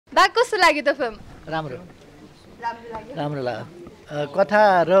बा कस्तो लाग्यो त फिल्म? राम्रो लाग्यो। कथा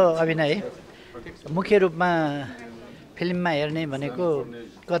र अभिनय मुख्य रूपमा फिल्ममा हेर्ने भनेको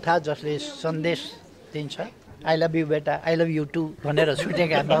कथा जसले सन्देश दिन्छ, आई लभ यु बेटा, आई लभ यु टु भनेर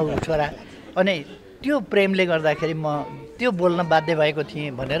छुटेका बाउ छोरा, अनि त्यो प्रेमले गर्दाखेरि म त्यो बोल्न बाध्य भएको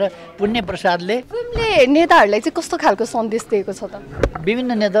थिएँ भनेर पुण्य प्रसादले फिल्मले नेताहरूलाई चाहिँ कस्तो खालको सन्देश दिएको छ त?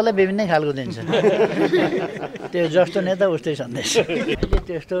 विभिन्न नेतालाई विभिन्नै खालको दिन्छ। त्यो जस्तो नेता उस्तै सन्देश। अहिले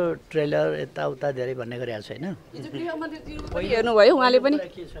त्यस्तो ट्रेलर यताउता धेरै भन्ने गरिरहेको छैन। हेर्नुभयो उहाँले पनि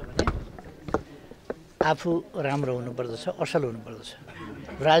आफू राम्रो हुनुपर्दछ, असल हुनुपर्दछ।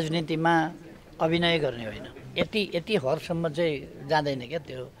 राजनीतिमा अभिनय गर्ने होइन, यति हदसम्म चाहिँ जाँदैन क्या।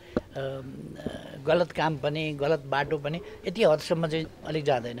 त्यो गलत काम पनि गलत बाटो पनि यति हदसम्म चाहिँ अलिक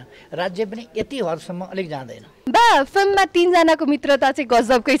जाँदैन। राज्य पनि यति हदसम्म अलिक जाँदैन। बा फिल्ममा 3 जनाको मित्रता चाहिँ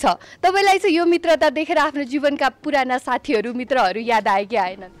गजबकै छ। तपाईलाई चाहिँ यो मित्रता देखेर आफ्नो जीवनका पुराना साथीहरू मित्रहरू याद आए कि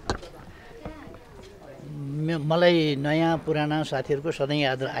आएनन्? मलाई नयाँ पुराना साथीहरूको सधैँ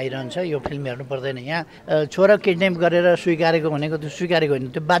याद आइरहन्छ। यो फिल्म हेर्नु पर्दैन। यहाँ छोरा किडन्याप गरेर स्वीकारेको भनेको त्यो स्वीकारेको होइन,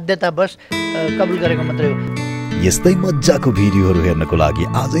 त्यो बाध्यतावश कबुल गरेको मात्रै हो। यस्तै मज्जाको भिडियोहरू हेर्नको लागि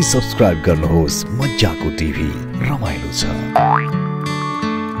आजै सब्स्क्राइब गर्नुहोस् मज्जाको टिभी। रमाइलो छ।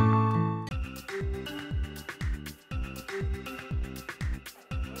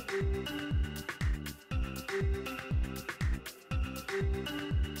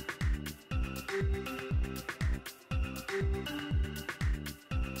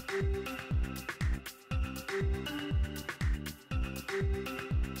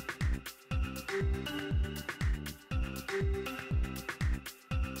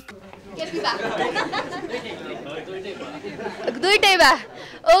 दुईटै बा।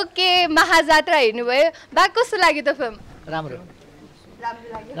 ओके, महाजात्रा हेर्नुभयो। बा कस्तो लाग्यो त फिल्म?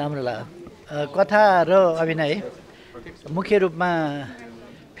 राम्रो लाग्यो। कथा र अभिनय मुख्य रूपमा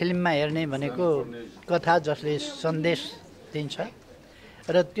फिल्ममा हेर्ने भनेको कथा जसले सन्देश दिन्छ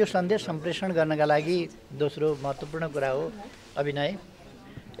र त्यो सन्देश सम्प्रेषण गर्नका लागि दोस्रो महत्त्वपूर्ण कुरा हो अभिनय।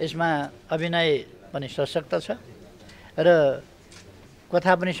 यसमा अभिनय पनि सशक्त छ र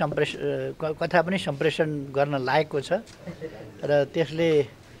कथा पनि सम्प्रेषण गर्न लायकको छ र त्यसले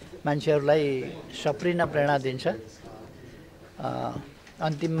मान्छेहरूलाई सप्रिन प्रेरणा दिन्छ।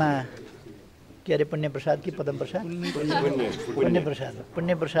 अन्तिममा के अरे पुण्य प्रसाद कि पदम प्रसाद?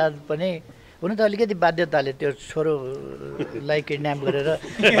 पुण्य प्रसाद पनि हुन त अलिकति बाध्यताले त्यो छोरोलाई किडन्याप गरेर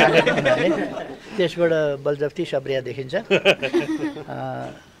पालेको हुनाले त्यसबाट बलजफ्ती सप्रिया देखिन्छ।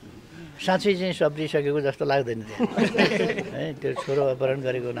 साँच्चै चाहिँ सप्रिसकेको जस्तो लाग्दैन त्यहाँ है। त्यो छोरो अपहरण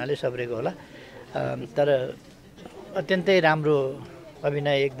गरेको हुनाले सप्रेको होला। तर अत्यन्तै राम्रो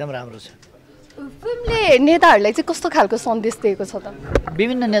अभिनय, एकदम राम्रो छ। फिल्मले नेताहरूलाई चाहिँ कस्तो खालको सन्देश दिएको छ त?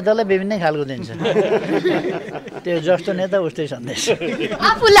 विभिन्न नेतालाई विभिन्नै खालको दिन्छ। त्यो जस्तो नेता उस्तै सन्देश।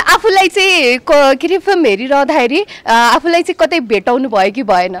 आफूलाई चाहिँ के अरे फिल्म हेरिरहँदाखेरि आफूलाई चाहिँ कतै भेटाउनु भयो कि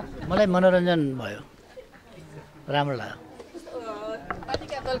भएन? मलाई मनोरञ्जन भयो, राम्रो लाग्यो।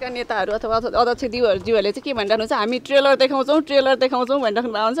 पार्टीका दलका नेताहरू अथवा अध्यक्षज्यूहरूले चाहिँ के भनिरहनुहुन्छ, हामी ट्रेलर देखाउँछौँ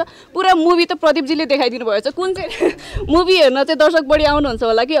भनिरहनुहुन्छ। पुरा मुभी त प्रदीपजीले देखाइदिनु भएछ। कुन चाहिँ मुभी हेर्न चाहिँ दर्शक बढी आउनुहुन्छ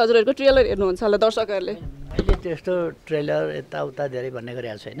होला कि हजुरहरूको ट्रेलर हेर्नुहुन्छ होला दर्शकहरूले? अहिले त्यस्तो ट्रेलर यताउता धेरै भन्ने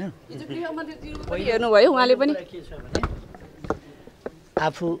गरिरहेको छैन। हेर्नुभयो उहाँले पनि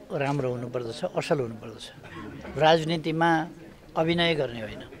आफू राम्रो हुनुपर्दछ, असल हुनुपर्दछ। राजनीतिमा अभिनय गर्ने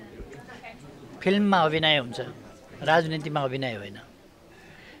होइन, फिल्ममा अभिनय हुन्छ, राजनीतिमा अभिनय होइन।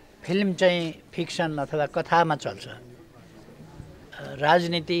 फिल्म चाहिँ फिक्सन अथवा कथामा चल्छ,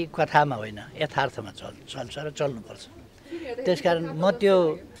 राजनीति कथामा होइन यथार्थमा चल्छ र चल्नुपर्छ। त्यसकारण म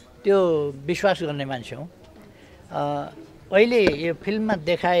त्यो विश्वास गर्ने मान्छे हुँ। अहिले यो फिल्ममा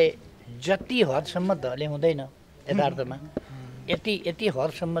देखाए जति हदसम्म त ल्याउँदैन यथार्थमा, यति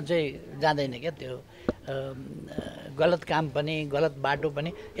हदसम्म चाहिँ जाँदैन क्या। त्यो गलत काम पनि गलत बाटो पनि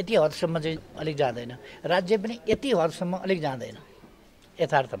यति हदसम्म चाहिँ अलिक जाँदैन। राज्य पनि यति हदसम्म अलिक जाँदैन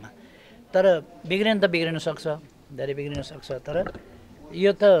यथार्थमा। तर बिग्रिन त बिग्रिन सक्छ, धेरै बिग्रिन सक्छ। तर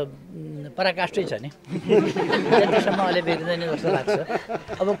यो त पराकाष्ठै छ नि, त्यतिसम्म अहिले बिग्रिँदैन जस्तो लाग्छ।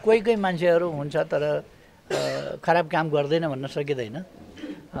 अब कोही मान्छेहरू हुन्छ तर खराब काम गर्दैन भन्न सकिँदैन,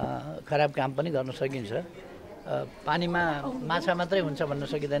 खराब काम पनि गर्न सकिन्छ। पानीमा माछा मात्रै हुन्छ भन्न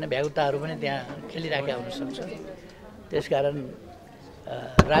सकिँदैन, भ्याउताहरू पनि त्यहाँ खेलिराखेका हुनसक्छ। त्यसकारण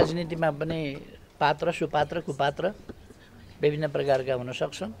राजनीतिमा पनि पात्र, सुपात्र, कुपात्र विभिन्न प्रकारका हुन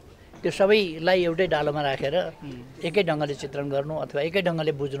सक्छन्। त्यो सबैलाई एउटै डालोमा राखेर एकै ढङ्गले चित्रण गर्नु अथवा एकै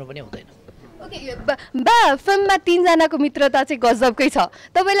ढङ्गले बुझ्नु पनि हुँदैन। ओके, बा फिल्ममा 3 जनाको मित्रता चाहिँ गजबकै छ।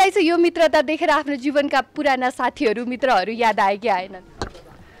 तपाईलाई चाहिँ यो मित्रता देखेर आफ्नो जीवनका पुराना साथीहरू मित्रहरू याद आए कि आएनन्?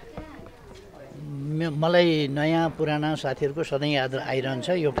 मलाई नयाँ पुराना साथीहरूको सधैँ याद आइरहन्छ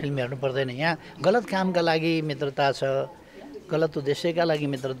यो फिल्म हेर्नु पर्दैन। यहाँ गलत कामका लागि मित्रता छ, गलत उद्देश्यका लागि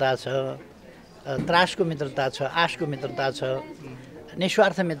मित्रता छ, त्रासको मित्रता छ, आशको मित्रता छ,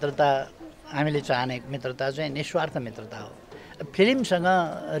 निस्वार्थ मित्रता। हामीले चाहने मित्रता चाहिँ निस्वार्थ मित्रता हो। फिल्मसँग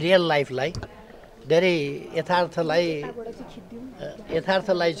रियल लाइफलाई धेरै यथार्थलाई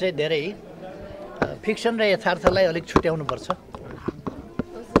चाहिँ धेरै फिक्सन र यथार्थलाई अलिक छुट्याउनुपर्छ।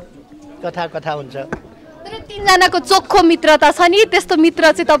 कथा हुन्छ। तर तीनजनाको चोखो मित्रता छ नि, त्यस्तो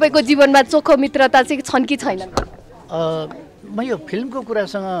मित्र चाहिँ तपाईँको जीवनमा चोखो मित्रता चाहिँ छन् कि छैनन्? म यो फिल्मको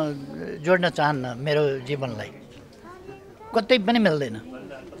कुरासँग जोड्न चाहन्न मेरो जीवनलाई, कतै पनि मिल्दैन।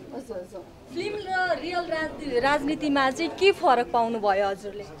 फिल्म र रियल राजनीतिमा चाहिँ के फरक पाउनु भयो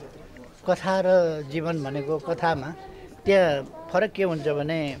हजुरले? कथा र जीवन भनेको कथामा त्यहाँ फरक के हुन्छ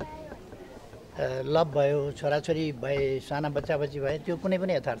भने लभ भयो, छोराछोरी भए, साना बच्चा-बच्ची भए, त्यो कुनै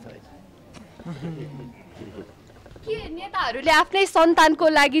पनि यथार्थ होइन। के नेताहरूले आफ्नै सन्तानको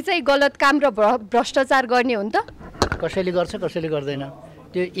लागि चाहिँ गलत काम र भ्रष्टाचार गर्ने हुन् त? कसैले गर्छ, कसैले गर्दैन।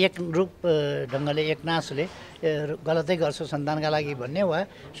 त्यो एक रूप ढङ्गले एक नाचले गलतै गर्छ सन्तानका लागि भन्ने वा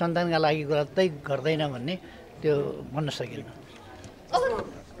सन्तानका लागि गलतै गर्दैन भन्ने त्यो भन्न सकिन्न।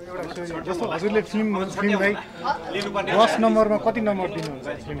 जस्तो हजुरले फिल्मलाई 10 नम्बरमा कति नम्बर दिनुहुन्छ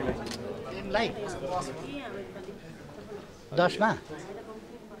फिल्मलाई? 10मा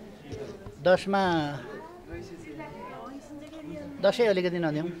 10 अलिकति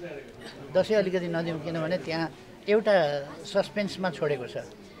नदिउँ किनभने त्यहाँ एउटा सस्पेन्समा छोडेको छ।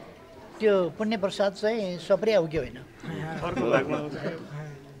 त्यो पुण्य प्रसाद चाहिँ सप्रिया हो कि होइन,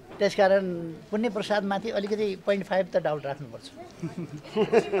 त्यसकारण पुण्य प्रसादमाथि अलिकति 0.5 त डाउट राख्नुपर्छ।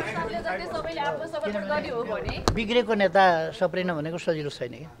 बिग्रेको नेता सप्रिन भनेको सजिलो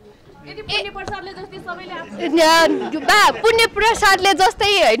छैन कि। पुण्य प्रसादले जस्तै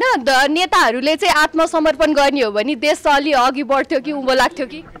होइन नेताहरूले चाहिँ आत्मसमर्पण गर्ने हो भने देश अलि अघि बढ्थ्यो कि उँभो लाग्थ्यो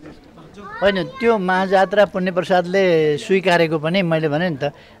कि? होइन, त्यो महाजात्रा पुण्य प्रसादले स्वीकारेको पनि मैले भने नि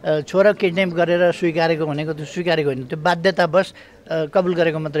त, छोरा किडन्याप गरेर स्वीकारेको भनेको त्यो स्वीकारेको होइन, त्यो बाध्यतावश कबुल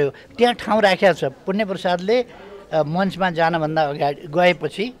गरेको मात्रै हो। त्यहाँ ठाउँ राखेको छ। पुण्य प्रसादले मञ्चमा जानभन्दा अगाडि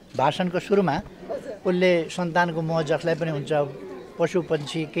गएपछि भाषणको सुरुमा उसले सन्तानको मोह जसलाई पनि हुन्छ, पशु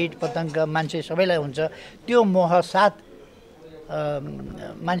पक्षी कीट पतङ्ग मान्छे सबैलाई हुन्छ, त्यो मोह साथ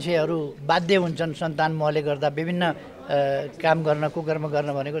मान्छेहरू बाध्य हुन्छन् सन्तान मोहले गर्दा विभिन्न काम गर्न, कुकर्म गर्न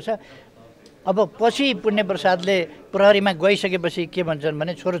भनेको छ। अब पछि पुण्य प्रसादले प्रहरीमा गइसकेपछि के भन्छन्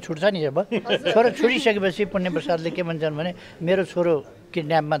भने छोरो छुट्छ नि। जब छोरो छुटिसकेपछि पुण्य प्रसादले के भन्छन् भने मेरो छोरो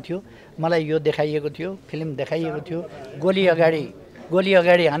किडन्यापमा थियो, मलाई यो देखाइएको थियो, फिल्म देखाइएको थियो, गोली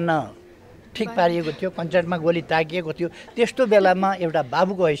अगाडि हान्न ठिक पारिएको थियो, कन्सर्टमा गोली ताकिएको थियो। त्यस्तो बेलामा एउटा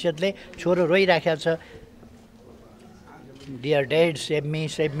बाबुको हैसियतले छोरो रोइराखेको छ, डियर डेड सेभ मी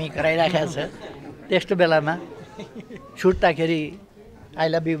कराइराखेको छ। त्यस्तो बेलामा छुट्दाखेरि आई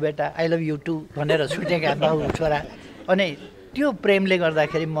लभ यु बेटा, आई लभ यु टु भनेर छुटेका बाबु छोरा, अनि त्यो प्रेमले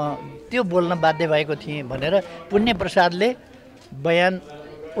गर्दाखेरि म त्यो बोल्न बाध्य भएको थिएँ भनेर पुण्य प्रसादले बयान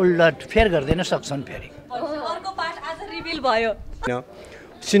उल्लट फेर गरिदिन सक्छन्। फेरि अर्को पार्ट आज रिभिल भयो।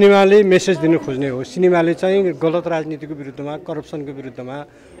 सिनेमाले मेसेज दिन खोज्ने हो। सिनेमाले चाहिँ गलत राजनीतिको विरुद्धमा, करप्सनको विरुद्धमा,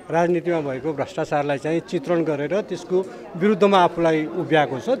 राजनीतिमा भएको भ्रष्टाचारलाई चाहिँ चित्रण गरेर त्यसको विरुद्धमा आफूलाई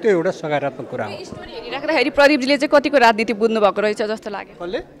उभ्याएको छ। त्यो एउटा सकारात्मक कुरा हो। स्टोरी हेरिराख्दाखेरि प्रदीपजीले चाहिँ कतिको राजनीति बुझ्नु भएको रहेछ जस्तो लाग्यो।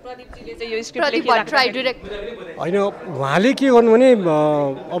 कसले? प्रदीपजीले चाहिँ यो स्क्रिप्ट होइन, उहाँले के गर्नु भने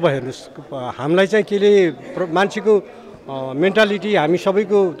अब हेर्नुहोस्, हामीलाई चाहिँ केले मान्छेको मेन्टालिटी, हामी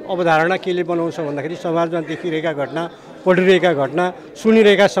सबैको अवधारणा केले बनाउँछ भन्दाखेरि समाजमा देखिरहेका घटना, पढिरहेका घटना,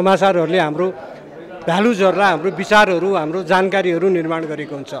 सुनिरहेका समाचारहरूले हाम्रो भ्यालुजहरूलाई, हाम्रो विचारहरू, हाम्रो जानकारीहरू निर्माण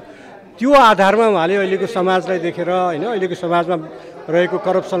गरेको हुन्छ। त्यो आधारमा उहाँले अहिलेको समाजलाई देखेर, होइन, अहिलेको समाजमा रहेको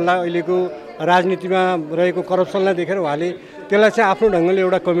करप्सनलाई, अहिलेको राजनीतिमा रहेको करप्सनलाई देखेर उहाँले त्यसलाई चाहिँ आफ्नो ढङ्गले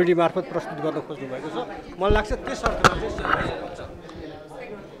एउटा कमेडी मार्फत प्रस्तुत गर्न खोज्नु भएको छ। मलाई लाग्छ त्यस अर्थमा चाहिँ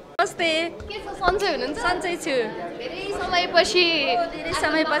नमस्ते, के छ, सन्चै हुनुहुन्छ? सन्चै छु। धेरै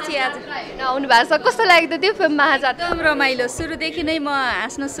समयपछि आज आउनु भएको छ। कस्तो लाग्यो त्यो फिल्म महाजात्रा? एकदम रमाइलो। सुरुदेखि नै म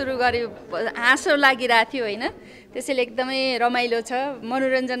हाँस्न सुरु गरेँ, हाँसो लागिरहेको थियो होइन, त्यसैले एकदमै रमाइलो छ।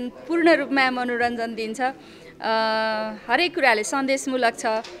 मनोरञ्जन, पूर्ण रूपमा मनोरञ्जन दिन्छ। हरेक कुराले सन्देशमूलक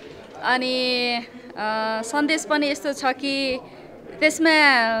छ, अनि सन्देश पनि यस्तो छ कि त्यसमा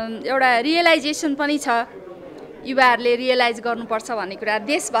एउटा रियलाइजेसन पनि छ, युवाहरूले रियलाइज गर्नुपर्छ भन्ने कुरा।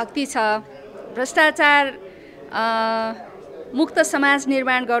 देशभक्ति छ, भ्रष्टाचार मुक्त समाज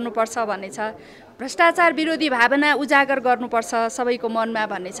निर्माण गर्नुपर्छ भन्ने छ, भ्रष्टाचार विरोधी भावना उजागर गर्नुपर्छ सबैको मनमा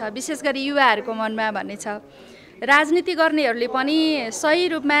भन्ने छ, विशेष गरी युवाहरूको मनमा भन्ने छ। राजनीति गर्नेहरूले पनि सही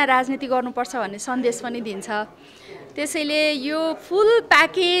रूपमा राजनीति गर्नुपर्छ भन्ने सन्देश पनि दिन्छ। त्यसैले यो फुल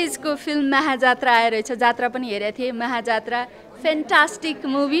प्याकेजको फिल्म महाजात्रा आएर रहेछ। जात्रा पनि हेरेको थिएँ, महाजात्रा फ्यान्टास्टिक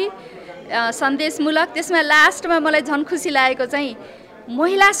मुभी, सन्देशमूलक। त्यसमा लास्टमा मलाई झन् खुसी लागेको चाहिँ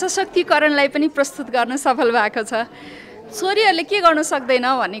महिला सशक्तिकरणलाई पनि प्रस्तुत गर्न सफल भएको छ। छोरीहरूले के गर्न सक्दैन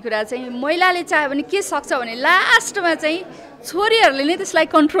भन्ने कुरा चाहिँ महिलाले चाह्यो भने के सक्छ भने लास्टमा चाहिँ छोरीहरूले नै त्यसलाई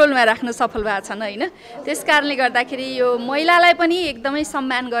कन्ट्रोलमा राख्न सफल भएको छन् होइन। त्यस कारणले गर्दाखेरि यो महिलालाई पनि एकदमै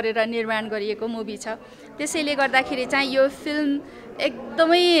सम्मान गरेर निर्माण गरिएको मुभी छ। त्यसैले गर्दाखेरि चाहिँ यो फिल्म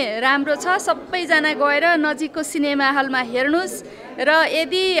एकदमै राम्रो छ। सबैजना गएर नजिकको सिनेमा हलमा हेर्नुहोस् र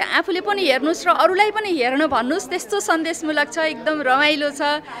यदि आफूले पनि हेर्नुहोस् र अरूलाई पनि हेर्न भन्नुहोस्। त्यस्तो सन्देशमूलक छ, एकदम रमाइलो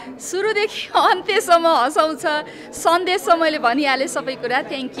छ, सुरुदेखि अन्त्यसम्म हँसाउँछ। सन्देश छ, मैले भनिहालेँ सबै कुरा।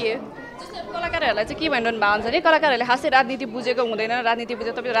 Thank you. कलाकारहरूलाई चाहिँ के भनिरहनु भएको हुन्छ भने कलाकारहरूले खासै राजनीति बुझेको हुँदैन। राजनीति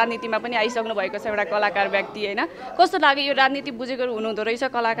बुझेको तपाईँ राजनीतिमा पनि आइसक्नु भएको छ एउटा कलाकार व्यक्ति होइन। कस्तो लाग्यो यो राजनीति बुझेको हुनुहुँदो रहेछ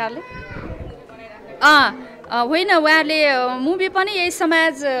कलाकारले? होइन, उहाँहरूले मुभी पनि यही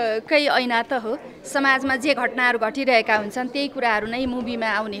समाजकै ऐना त हो। समाजमा जे घटनाहरू घटिरहेका हुन्छन् त्यही कुराहरू नै मुभीमा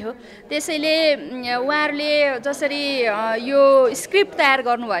आउने हो। त्यसैले उहाँहरूले जसरी यो स्क्रिप्ट तयार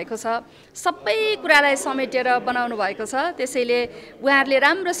गर्नुभएको छ, सबै कुरालाई समेटेर बनाउनु भएको छ। त्यसैले उहाँहरूले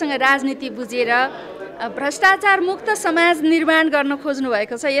राम्रोसँग राजनीति बुझेर भ्रष्टाचार मुक्त समाज निर्माण गर्न खोज्नु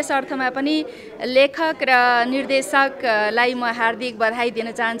भएको छ। यस अर्थमा पनि लेखक र निर्देशकलाई म हार्दिक बधाई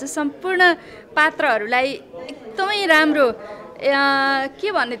दिन चाहन्छु। सम्पूर्ण पात्रहरूलाई एकदमै राम्रो के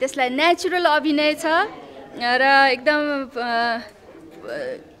भन्ने त्यसलाई नेचुरल अभिनय छ र एकदम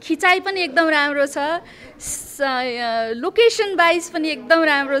खिचाइ पनि एकदम राम्रो छ, लोकेसन वाइज पनि एकदम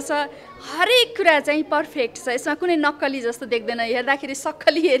राम्रो छ। हरेक कुरा चाहिँ पर्फेक्ट छ। यसमा कुनै नक्कली जस्तो देख्दैन, हेर्दाखेरि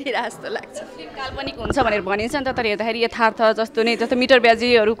सक्कली हेरिरहेको जस्तो लाग्छ। काल्पनिक हुन्छ भनेर भनिन्छ नि त, तर हेर्दाखेरि यथार्थ जस्तो नै, जस्तो मिटर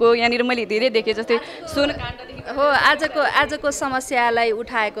ब्याजीहरूको यहाँनिर मैले धेरै देखेँ। जस्तै सुनकाण्डदेखि हो, आजको समस्यालाई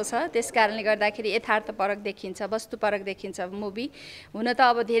उठाएको छ। त्यस कारणले गर्दाखेरि यथार्थपरक देखिन्छ, वस्तुपरक देखिन्छ मुभी। हुन त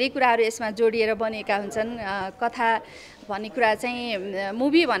अब धेरै कुराहरू यसमा जोडिएर बनेका हुन्छन्। कथा भन्ने कुरा चाहिँ,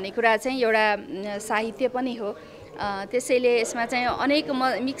 मुभी भन्ने कुरा चाहिँ एउटा साहित्य पनि हो। त्यसैले यसमा चाहिँ अनेक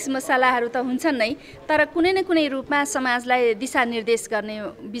मिक्स मसालाहरू त हुन्छन् नै, तर कुनै न कुनै रूपमा समाजलाई दिशानिर्देश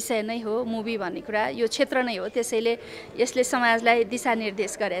गर्ने विषय नै हो मुभी भन्ने कुरा। यो क्षेत्र नै हो, त्यसैले यसले समाजलाई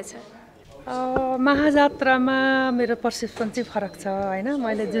दिशानिर्देश गरेछ। महाजात्रामा मेरो पर्सेप्सन चाहिँ फरक छ होइन।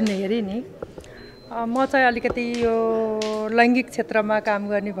 मैले जुन हेरेँ नि, म चाहिँ अलिकति यो लैङ्गिक क्षेत्रमा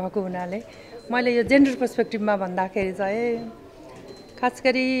काम गर्ने भएको हुनाले मैले यो जेन्डर पर्सपेक्टिभमा भन्दाखेरि चाहिँ खास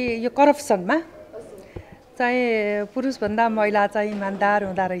गरी यो करप्सनमा चाहिँ पुरुषभन्दा महिला चाहिँ इमान्दार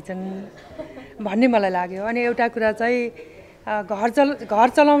हुँदो रहेछन् भन्ने मलाई लाग्यो। अनि एउटा कुरा चाहिँ घर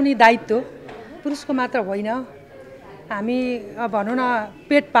चलाउने दायित्व पुरुषको मात्र होइन। हामी भनौँ न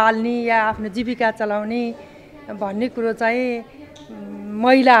पेट पाल्ने या आफ्नो जीविका चलाउने भन्ने कुरो चाहिँ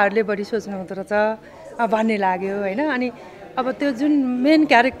महिलाहरूले बढी सोच्नु हुँदो रहेछ भन्ने लाग्यो होइन। अनि अब त्यो जुन मेन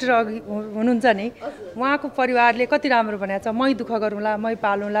क्यारेक्टर अघि हुनुहुन्छ नि, उहाँको परिवारले कति राम्रो भनेको छ, मै दुःख गरौँला, मै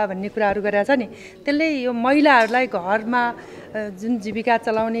पालौँला भन्ने कुराहरू गरेको छ नि। त्यसले यो महिलाहरूलाई घरमा जुन जीविका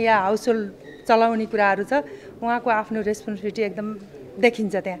चलाउने या हाउसहोल्ड चलाउने कुराहरू छ, उहाँको आफ्नो रेस्पोन्सिबिलिटी एकदम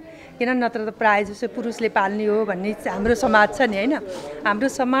देखिन्छ त्यहाँ। किन नत्र त प्रायः जसो पुरुषले पाल्ने हो भन्ने हाम्रो समाज छ नि होइन। हाम्रो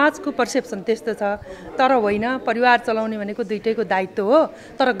समाजको पर्सेप्सन त्यस्तो छ। तर होइन, परिवार चलाउने भनेको दुइटैको दायित्व हो,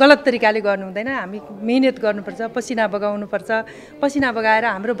 तर गलत तरिकाले गर्नु हुँदैन। हामी मिहिनेत गर्नुपर्छ, पसिना बगाउनुपर्छ, पसिना बगाएर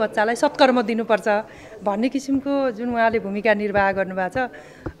हाम्रो बच्चालाई सत्कर्म दिनुपर्छ भन्ने किसिमको जुन उहाँले भूमिका निर्वाह गर्नुभएको छ,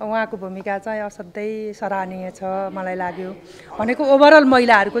 उहाँको भूमिका चाहिँ असाध्यै सराहनीय छ मलाई लाग्यो। भनेको ओभरअल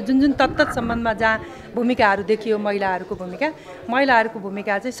महिलाहरूको जुन जुन तत्त सम्बन्धमा जहाँ भूमिकाहरू देखियो, महिलाहरूको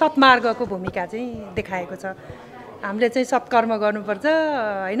भूमिका चाहिँ सत्मार्गको भूमिका चाहिँ देखाएको छ। हामीले चाहिँ सत्कर्म गर्नुपर्छ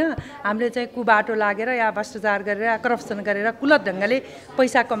होइन। हामीले चाहिँ कुबाटो लागेर या भ्रष्टाचार गरेर या करप्सन गरेर कुलत ढङ्गले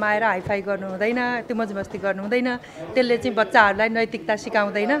पैसा कमाएर हाइफाई गर्नु हुँदैन, त्यो मजमस्ती गर्नु हुँदैन। त्यसले चाहिँ बच्चाहरूलाई नैतिकता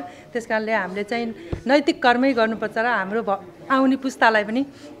सिकाउँदैन। त्यस कारणले हामीले चाहिँ नैतिक कर्मै गर्नुपर्छ र हाम्रो आउने पुस्तालाई पनि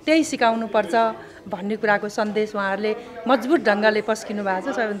त्यही सिकाउनुपर्छ भन्ने कुराको सन्देश उहाँहरूले मजबुत ढङ्गले पस्किनु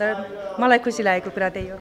भएको छ। सबैभन्दा मलाई खुसी लागेको कुरा त्यही हो।